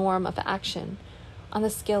become a norm of action on the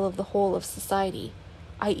scale of the whole of society,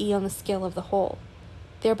 i.e. on the scale of the whole.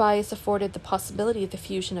 Thereby is afforded the possibility of the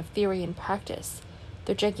fusion of theory and practice,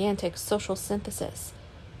 the gigantic social synthesis,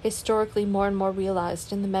 historically more and more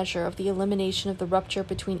realized in the measure of the elimination of the rupture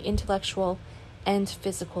between intellectual and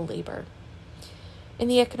physical labor. In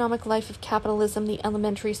the economic life of capitalism, the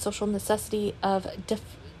elementary social necessity of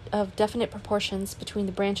definite proportions between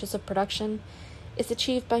the branches of production is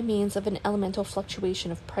achieved by means of an elemental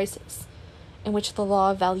fluctuation of prices, in which the law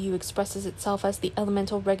of value expresses itself as the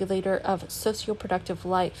elemental regulator of socio-productive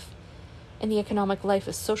life. In the economic life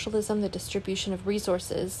of socialism, the distribution of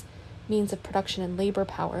resources, means of production and labor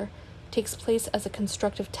power, takes place as a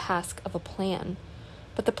constructive task of a plan.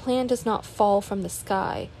 But the plan does not fall from the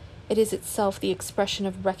sky. It is itself the expression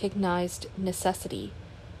of recognized necessity.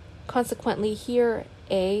 Consequently, here,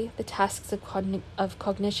 A, the tasks of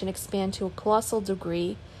cognition expand to a colossal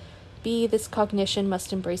degree. B, this cognition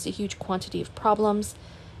must embrace a huge quantity of problems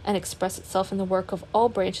and express itself in the work of all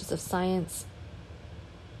branches of science.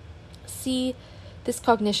 C, this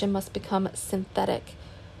cognition must become synthetic,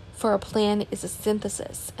 for a plan is a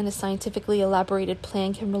synthesis, and a scientifically elaborated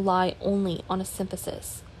plan can rely only on a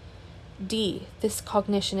synthesis. D, this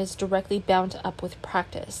cognition is directly bound up with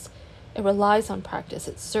practice. It relies on practice,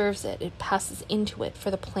 it serves it, it passes into it,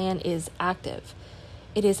 for the plan is active.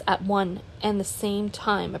 It is at one and the same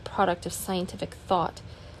time a product of scientific thought,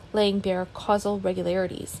 laying bare causal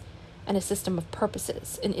regularities, and a system of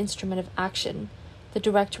purposes, an instrument of action, the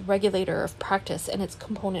direct regulator of practice and its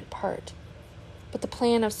component part. But the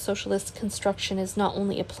plan of socialist construction is not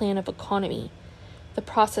only a plan of economy. The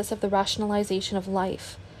process of the rationalization of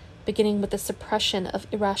life, beginning with the suppression of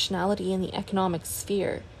irrationality in the economic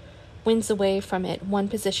sphere, wins away from it one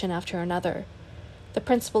position after another. The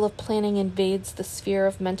principle of planning invades the sphere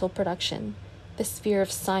of mental production, the sphere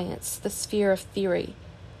of science, the sphere of theory.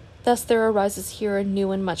 Thus there arises here a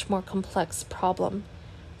new and much more complex problem.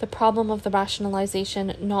 The problem of the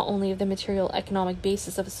rationalization not only of the material economic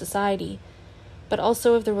basis of a society, but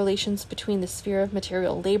also of the relations between the sphere of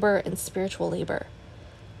material labor and spiritual labor,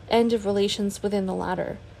 and of relations within the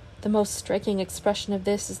latter. The most striking expression of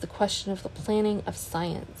this is the question of the planning of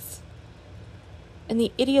science. In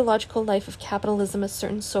the ideological life of capitalism, a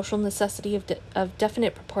certain social necessity of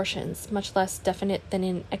definite proportions, much less definite than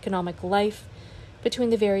in economic life, between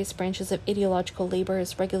the various branches of ideological labor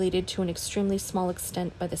is regulated to an extremely small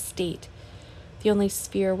extent by the state. The only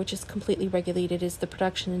sphere which is completely regulated is the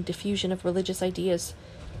production and diffusion of religious ideas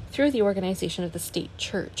through the organization of the state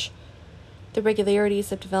church. The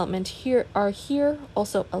regularities of development are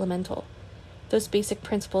also elemental. Those basic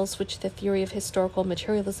principles which the theory of historical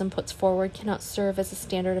materialism puts forward cannot serve as a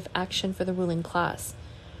standard of action for the ruling class,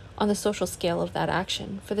 on the social scale of that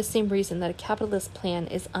action, for the same reason that a capitalist plan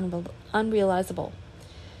is unrealizable.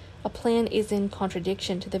 A plan is in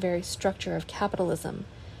contradiction to the very structure of capitalism,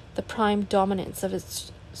 the prime dominance of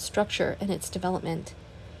its structure and its development.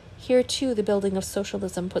 Here, too, the building of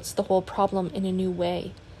socialism puts the whole problem in a new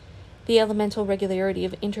way. The elemental regularity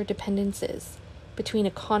of interdependences between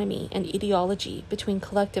economy and ideology, between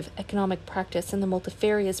collective economic practice and the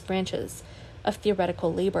multifarious branches of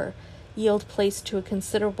theoretical labor, yield place to a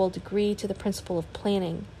considerable degree to the principle of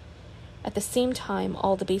planning. At the same time,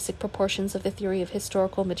 all the basic proportions of the theory of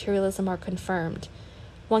historical materialism are confirmed.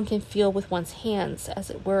 One can feel with one's hands, as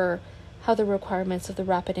it were, how the requirements of the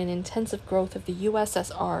rapid and intensive growth of the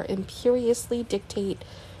USSR imperiously dictate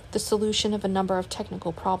the solution of a number of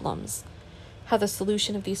technical problems, how the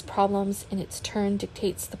solution of these problems in its turn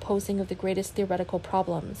dictates the posing of the greatest theoretical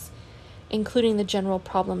problems, including the general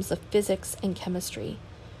problems of physics and chemistry.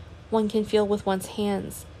 One can feel with one's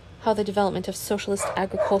hands how the development of socialist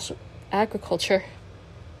agriculture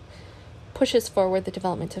pushes forward the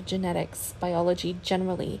development of genetics, biology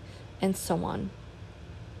generally, and so on.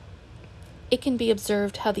 It can be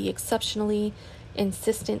observed how the exceptionally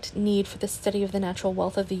insistent need for the study of the natural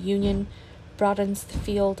wealth of the Union broadens the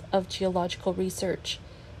field of geological research,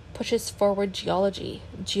 pushes forward geology,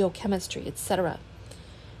 geochemistry, etc.,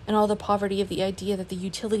 and all the poverty of the idea that the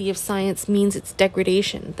utility of science means its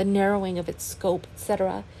degradation, the narrowing of its scope,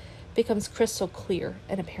 etc., becomes crystal clear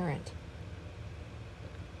and apparent.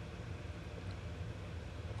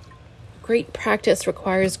 Great practice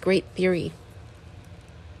requires great theory.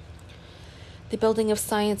 The building of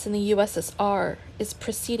science in the USSR is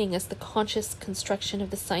proceeding as the conscious construction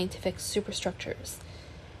of the scientific superstructures.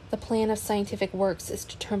 The plan of scientific works is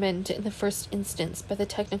determined in the first instance by the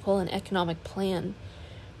technical and economic plan,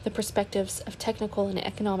 the perspectives of technical and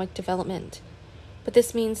economic development. But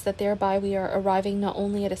this means that thereby we are arriving not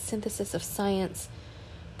only at a synthesis of science,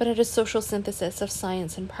 but at a social synthesis of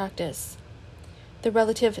science and practice. The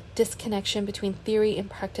relative disconnection between theory and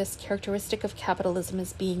practice characteristic of capitalism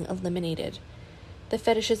is being eliminated. The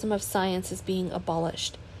fetishism of science is being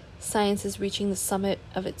abolished. Science is reaching the summit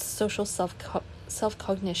of its social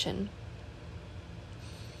self-cognition.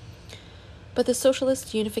 But the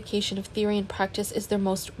socialist unification of theory and practice is their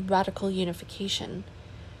most radical unification.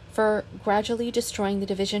 For gradually destroying the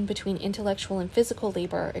division between intellectual and physical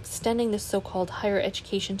labor, extending the so-called higher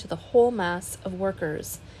education to the whole mass of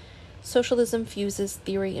workers, socialism fuses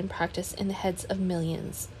theory and practice in the heads of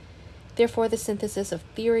millions. Therefore, the synthesis of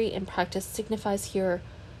theory and practice signifies here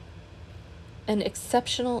an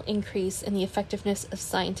exceptional increase in the effectiveness of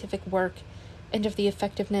scientific work and of the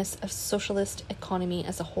effectiveness of socialist economy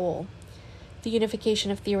as a whole. The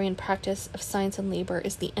unification of theory and practice, of science and labor,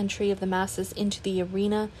 is the entry of the masses into the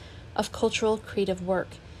arena of cultural creative work,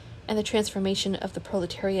 and the transformation of the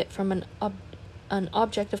proletariat from an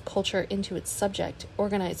object of culture into its subject,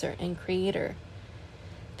 organizer, and creator.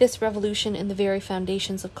 This revolution in the very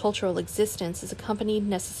foundations of cultural existence is accompanied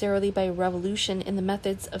necessarily by a revolution in the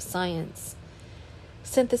methods of science.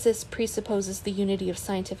 Synthesis presupposes the unity of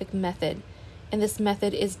scientific method, and this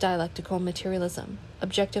method is dialectical materialism,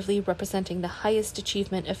 objectively representing the highest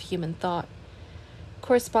achievement of human thought.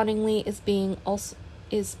 Correspondingly is being also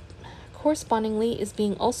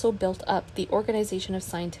built up the organization of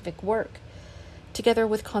scientific work. Together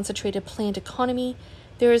with concentrated planned economy,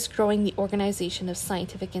 there is growing the organization of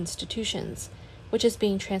scientific institutions, which is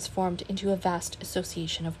being transformed into a vast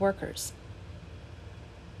association of workers.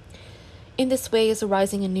 In this way is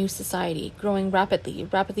arising a new society, growing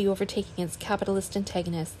rapidly overtaking its capitalist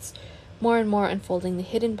antagonists, more and more unfolding the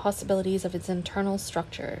hidden possibilities of its internal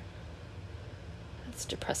structure. It's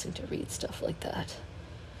depressing to read stuff like that.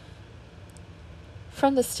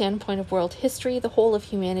 From the standpoint of world history, the whole of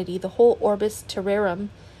humanity, the whole orbis terrarum,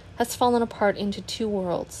 has fallen apart into two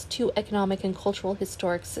worlds, two economic and cultural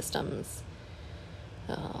historic systems.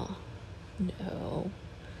 Oh, no.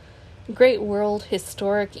 Great world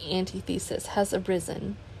historic antithesis has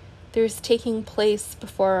arisen. There is taking place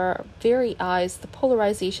before our very eyes the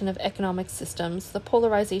polarization of economic systems, the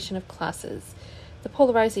polarization of classes, the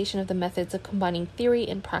polarization of the methods of combining theory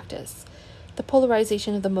and practice, the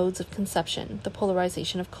polarization of the modes of conception, the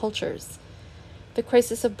polarization of cultures. The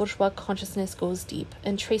crisis of bourgeois consciousness goes deep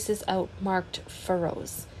and traces out marked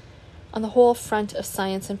furrows. On the whole front of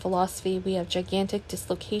science and philosophy, we have gigantic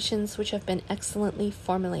dislocations which have been excellently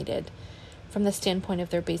formulated from the standpoint of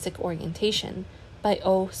their basic orientation by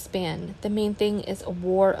O. Spann. The main thing is a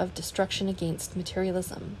war of destruction against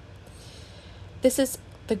materialism. This is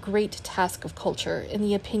the great task of culture, in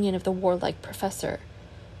the opinion of the warlike professor,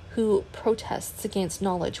 who protests against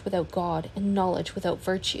knowledge without God and knowledge without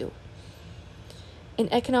virtue.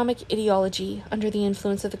 In economic ideology, under the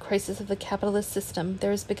influence of the crisis of the capitalist system,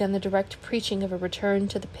 there has begun the direct preaching of a return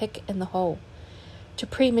to the pick and the hoe, to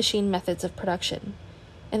pre-machine methods of production.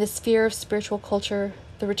 In the sphere of spiritual culture,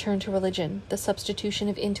 the return to religion, the substitution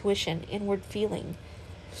of intuition, inward feeling,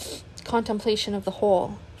 contemplation of the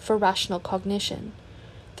whole, for rational cognition.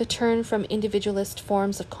 The turn from individualist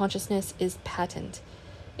forms of consciousness is patent.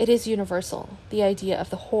 It is universal, the idea of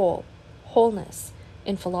the whole, wholeness,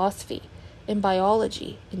 in philosophy, in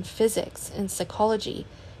biology, in physics, in psychology,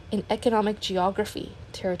 in economic geography,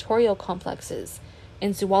 territorial complexes,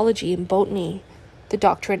 in zoology and botany, the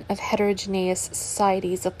doctrine of heterogeneous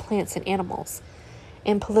societies of plants and animals,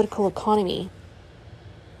 in political economy,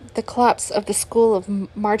 the collapse of the school of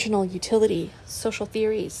marginal utility, social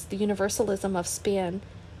theories, the universalism of Spann,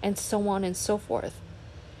 and so on and so forth.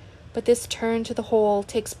 But this turn to the whole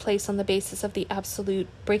takes place on the basis of the absolute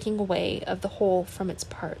breaking away of the whole from its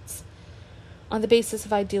parts, on the basis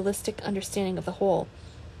of idealistic understanding of the whole,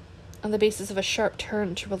 on the basis of a sharp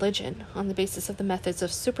turn to religion, on the basis of the methods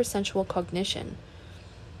of supersensual cognition.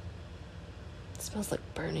 It smells like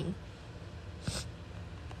burning.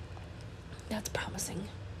 That's promising.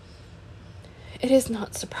 It is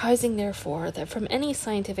not surprising, therefore, that from any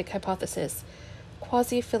scientific hypothesis,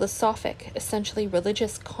 quasi-philosophic, essentially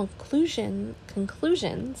religious conclusions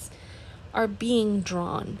are being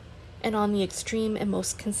drawn, and on the extreme and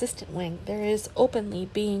most consistent wing, there is openly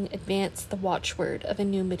being advanced the watchword of a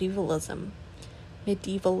new medievalism.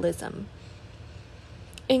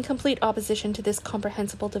 In complete opposition to this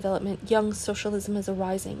comprehensible development, young socialism is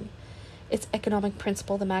arising. Its economic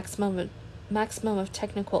principle, the maximum of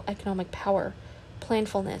technical economic power,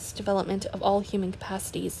 planfulness, development of all human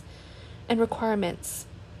capacities and requirements,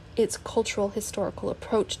 its cultural historical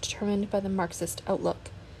approach determined by the Marxist outlook.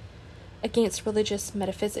 Against religious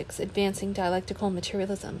metaphysics, advancing dialectical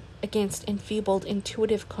materialism, against enfeebled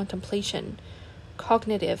intuitive contemplation,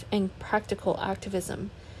 cognitive and practical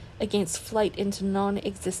activism, against flight into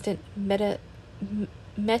non-existent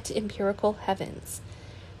meta-empirical heavens,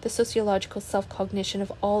 the sociological self-cognition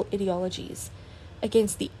of all ideologies,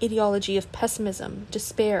 against the ideology of pessimism,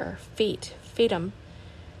 despair, fate, fatum,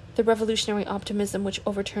 the revolutionary optimism which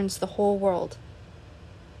overturns the whole world,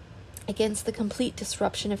 against the complete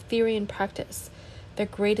disruption of theory and practice, their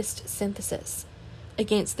greatest synthesis,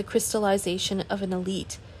 against the crystallization of an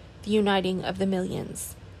elite, the uniting of the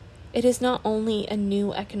millions. It is not only a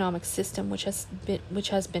new economic system which has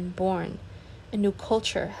been born, a new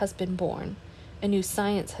culture has been born, a new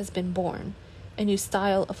science has been born, a new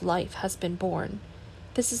style of life has been born.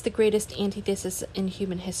 This is the greatest antithesis in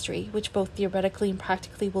human history, which both theoretically and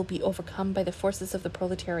practically will be overcome by the forces of the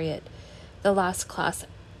proletariat, the last class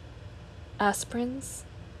aspirants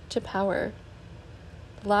to power,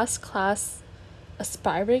 the last class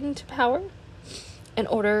aspiring to power, in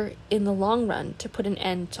order, in the long run, to put an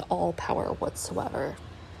end to all power whatsoever.